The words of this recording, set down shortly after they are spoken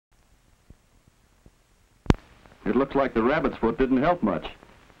It looks like the rabbit's foot didn't help much.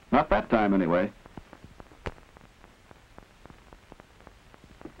 Not that time, anyway.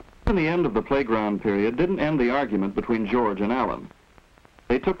 In the end of the playground period didn't end the argument between George and Alan.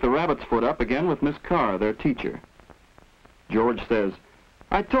 They took the rabbit's foot up again with Miss Carr, their teacher. George says,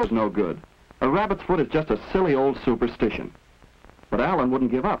 "I told you no good. A rabbit's foot is just a silly old superstition." But Alan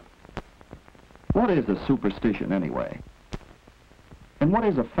wouldn't give up. What is a superstition, anyway? And what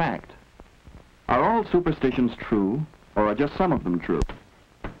is a fact? Are all superstitions true, or are just some of them true?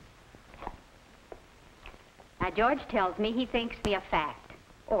 Now, George tells me he thinks me a fact,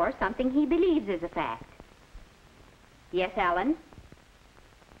 or something he believes is a fact. Yes, Alan?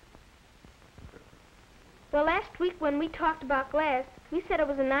 Well, last week when we talked about glass, we said it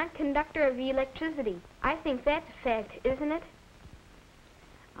was a non-conductor of electricity. I think that's a fact, isn't it?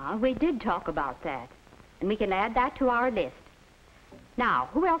 We did talk about that, and we can add that to our list. Now,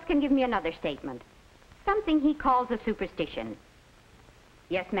 who else can give me another statement? Something he calls a superstition.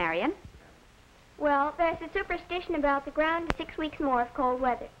 Yes, Marion? Well, there's a superstition about the ground 6 weeks more of cold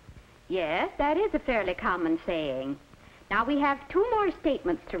weather. Yes, that is a fairly common saying. Now, we have 2 more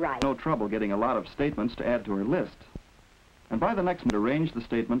statements to write. No trouble getting a lot of statements to add to her list. And by the next minute, arrange the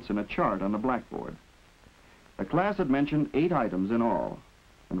statements in a chart on the blackboard. The class had mentioned 8 items in all,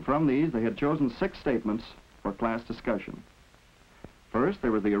 and from these they had chosen 6 statements for class discussion. First,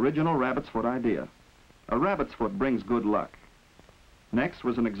 there was the original rabbit's foot idea. A rabbit's foot brings good luck. Next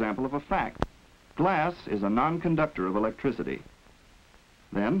was an example of a fact. Glass is a non-conductor of electricity.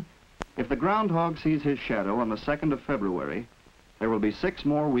 Then, if the groundhog sees his shadow on the 2nd of February, there will be 6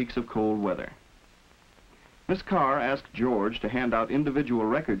 more weeks of cold weather. Miss Carr asked George to hand out individual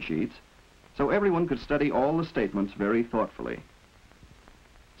record sheets so everyone could study all the statements very thoughtfully.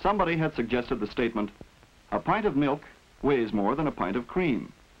 Somebody had suggested the statement, "A pint of milk weighs more than a pint of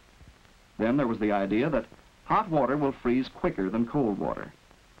cream." Then there was the idea that hot water will freeze quicker than cold water.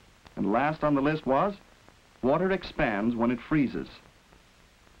 And last on the list was, water expands when it freezes.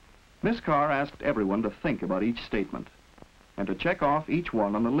 Miss Carr asked everyone to think about each statement and to check off each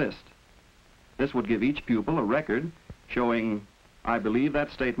one on the list. This would give each pupil a record showing, "I believe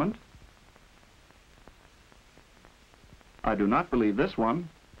that statement," "I do not believe this one,"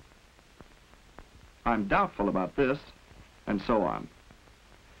 "I'm doubtful about this," and so on.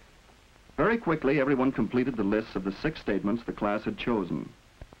 Very quickly, everyone completed the lists of the 6 statements the class had chosen.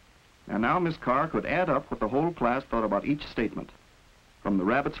 And now Miss Carr could add up what the whole class thought about each statement, from the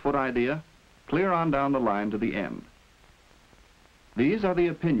rabbit's foot idea, clear on down the line to the end. These are the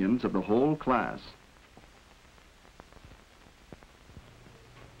opinions of the whole class.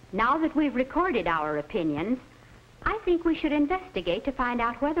 Now that we've recorded our opinions, I think we should investigate to find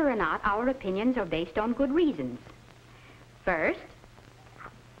out whether or not our opinions are based on good reasons. First,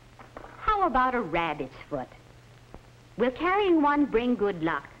 how about a rabbit's foot? Will carrying one bring good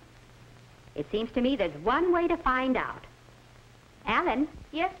luck? It seems to me there's one way to find out. Alan?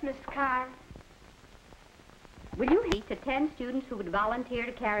 Yes, Miss Carr. Will you meet the 10 students who would volunteer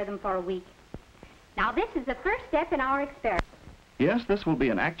to carry them for a week? Now, this is the first step in our experiment. Yes, this will be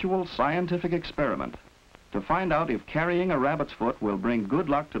an actual scientific experiment to find out if carrying a rabbit's foot will bring good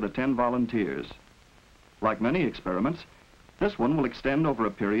luck to the 10 volunteers. Like many experiments, this one will extend over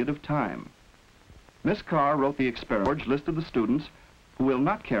a period of time. Miss Carr wrote the experiment. George listed the students who will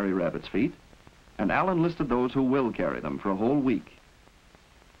not carry rabbit's feet, and Alan listed those who will carry them for a whole week.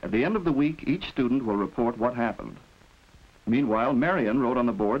 At the end of the week, each student will report what happened. Meanwhile, Marion wrote on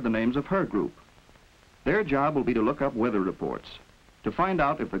the board the names of her group. Their job will be to look up weather reports, to find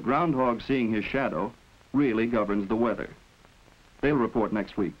out if the groundhog seeing his shadow really governs the weather. They'll report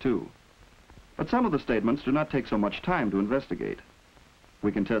next week, too. But some of the statements do not take so much time to investigate.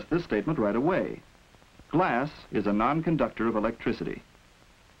 We can test this statement right away. Glass is a non-conductor of electricity.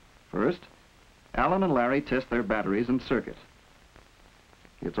 First, Alan and Larry test their batteries and circuit.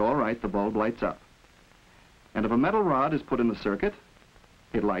 It's all right, the bulb lights up. And if a metal rod is put in the circuit,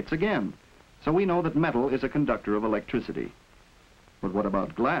 it lights again. So we know that metal is a conductor of electricity. But what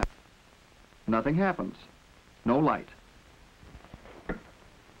about glass? Nothing happens. No light.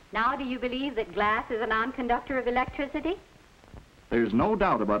 Now, do you believe that glass is a non-conductor of electricity? There's no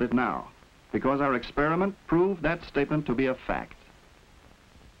doubt about it now, because our experiment proved that statement to be a fact.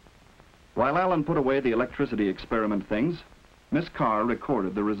 While Alan put away the electricity experiment things, Miss Carr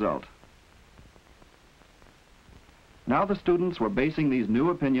recorded the result. Now the students were basing these new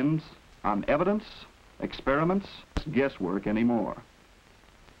opinions on evidence, experiments, guesswork anymore.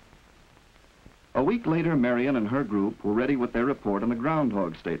 A week later, Marion and her group were ready with their report on the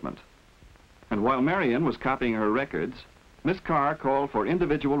groundhog statement. And while Marion was copying her records, Miss Carr called for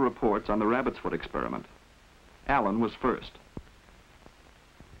individual reports on the rabbit's foot experiment. Alan was first.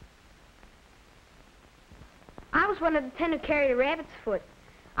 I was one of the 10 who carried a rabbit's foot.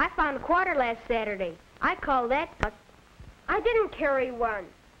 I found a quarter last Saturday. I call that luck. I didn't carry one.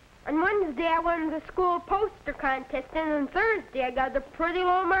 On Wednesday, I won the school poster contest, and on Thursday, I got a pretty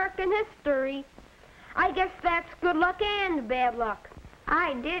low mark in history. I guess that's good luck and bad luck.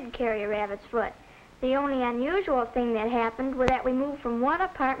 I did carry a rabbit's foot. The only unusual thing that happened was that we moved from one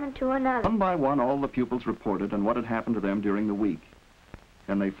apartment to another. One by one, all the pupils reported on what had happened to them during the week.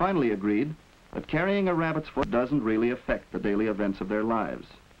 And they finally agreed that carrying a rabbit's foot doesn't really affect the daily events of their lives.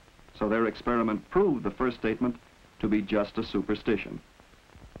 So their experiment proved the first statement to be just a superstition.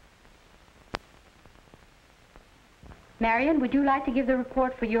 Marion, would you like to give the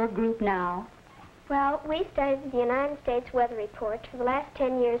report for your group now? Well, we studied the United States weather reports for the last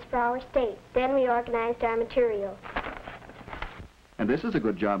 10 years for our state. Then we organized our material. And this is a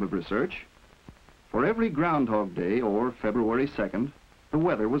good job of research. For every Groundhog Day, or February 2nd, the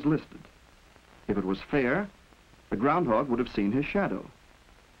weather was listed. If it was fair, the groundhog would have seen his shadow.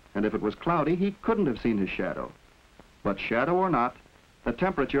 And if it was cloudy, he couldn't have seen his shadow. But shadow or not, the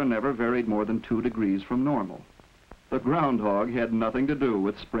temperature never varied more than 2 degrees from normal. The groundhog had nothing to do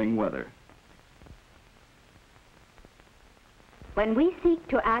with spring weather. When we seek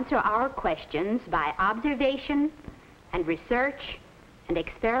to answer our questions by observation and research and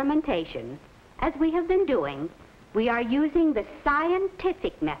experimentation, as we have been doing, we are using the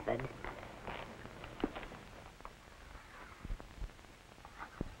scientific method.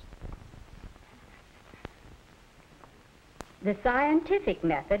 The scientific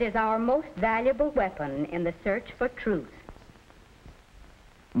method is our most valuable weapon in the search for truth.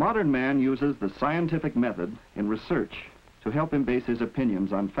 Modern man uses the scientific method in research to help him base his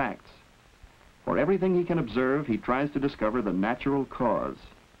opinions on facts. For everything he can observe, he tries to discover the natural cause.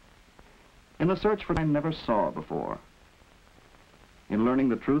 In the search for what I never saw before. In learning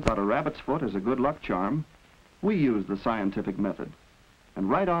the truth about a rabbit's foot as a good luck charm, we use the scientific method. And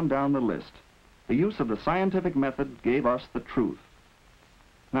right on down the list, the use of the scientific method gave us the truth.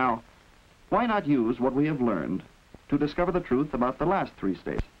 Now, why not use what we have learned to discover the truth about the last 3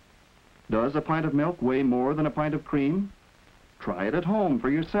 states? Does a pint of milk weigh more than a pint of cream? Try it at home for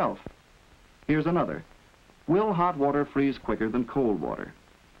yourself. Here's another. Will hot water freeze quicker than cold water?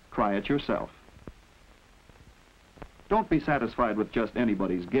 Try it yourself. Don't be satisfied with just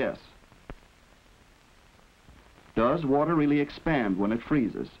anybody's guess. Does water really expand when it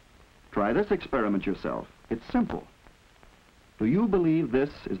freezes? Try this experiment yourself. It's simple. Do you believe this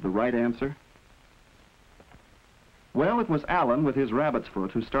is the right answer? Well, it was Alan with his rabbit's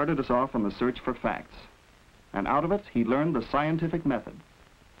foot who started us off on the search for facts. And out of it, he learned the scientific method.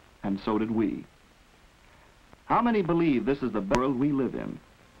 And so did we. How many believe this is the world we live in?